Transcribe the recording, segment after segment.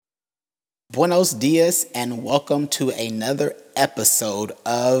Buenos dias, and welcome to another episode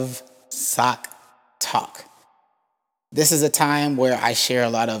of Sock Talk. This is a time where I share a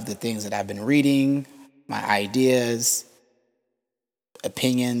lot of the things that I've been reading, my ideas,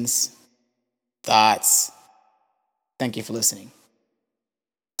 opinions, thoughts. Thank you for listening.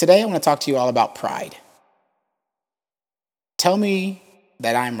 Today, I want to talk to you all about pride. Tell me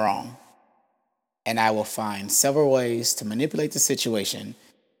that I'm wrong, and I will find several ways to manipulate the situation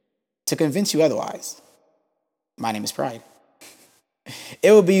to convince you otherwise. My name is Pride.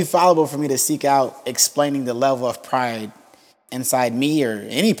 It would be fallible for me to seek out explaining the level of pride inside me or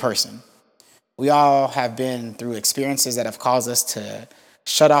any person. We all have been through experiences that have caused us to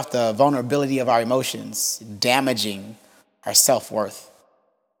shut off the vulnerability of our emotions, damaging our self-worth.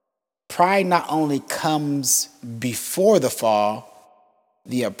 Pride not only comes before the fall,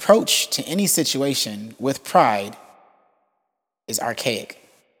 the approach to any situation with pride is archaic.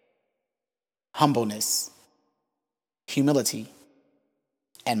 Humbleness, humility,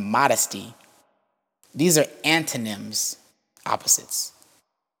 and modesty. These are antonyms, opposites,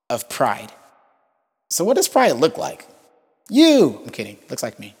 of pride. So what does pride look like? I'm kidding, looks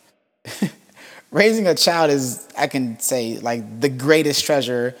like me. Raising a child is, I can say, like the greatest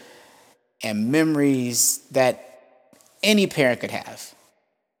treasure and memories that any parent could have.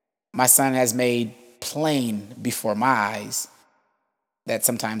 My son has made plain before my eyes that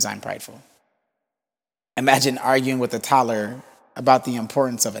sometimes I'm prideful. Imagine arguing with a toddler about the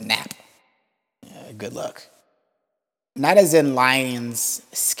importance of a nap. Good luck. Not as in lions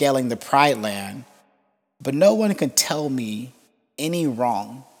scaling the pride land, but no one can tell me any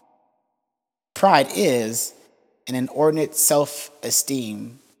wrong. Pride is an inordinate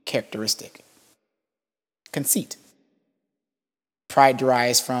self-esteem characteristic. Conceit. Pride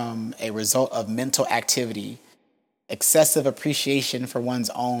derives from a result of mental activity, excessive appreciation for one's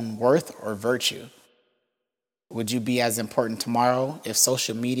own worth or virtue. Would you be as important tomorrow if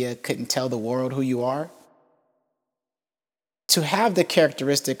social media couldn't tell the world who you are? To have the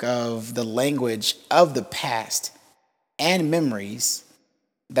characteristic of the language of the past and memories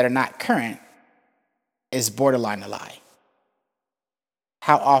that are not current is borderline a lie.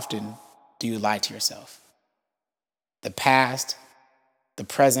 How often do you lie to yourself? The past, the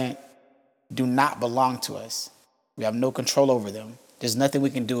present do not belong to us. We have no control over them. There's nothing we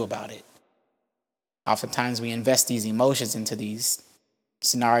can do about it. Oftentimes we invest these emotions into these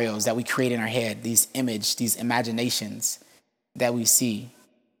scenarios that we create in our head, these imaginations that we see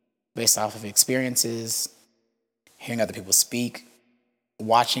based off of experiences, hearing other people speak,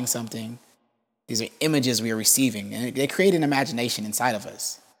 watching something. These are images we are receiving, and they create an imagination inside of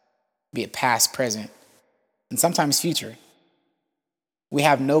us, be it past, present, and sometimes future. We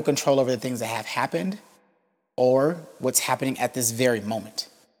have no control over the things that have happened or what's happening at this very moment.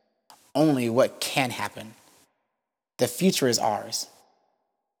 Only what can happen. The future is ours.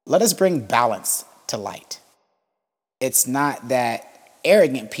 Let us bring balance to light. It's not that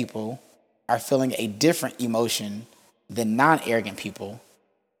arrogant people are feeling a different emotion than non-arrogant people.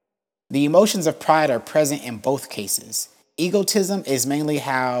 The emotions of pride are present in both cases. Egotism is mainly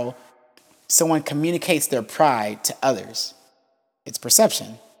how someone communicates their pride to others. It's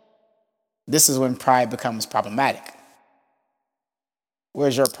perception. This is when pride becomes problematic.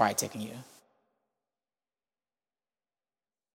 Where's your pride taking you?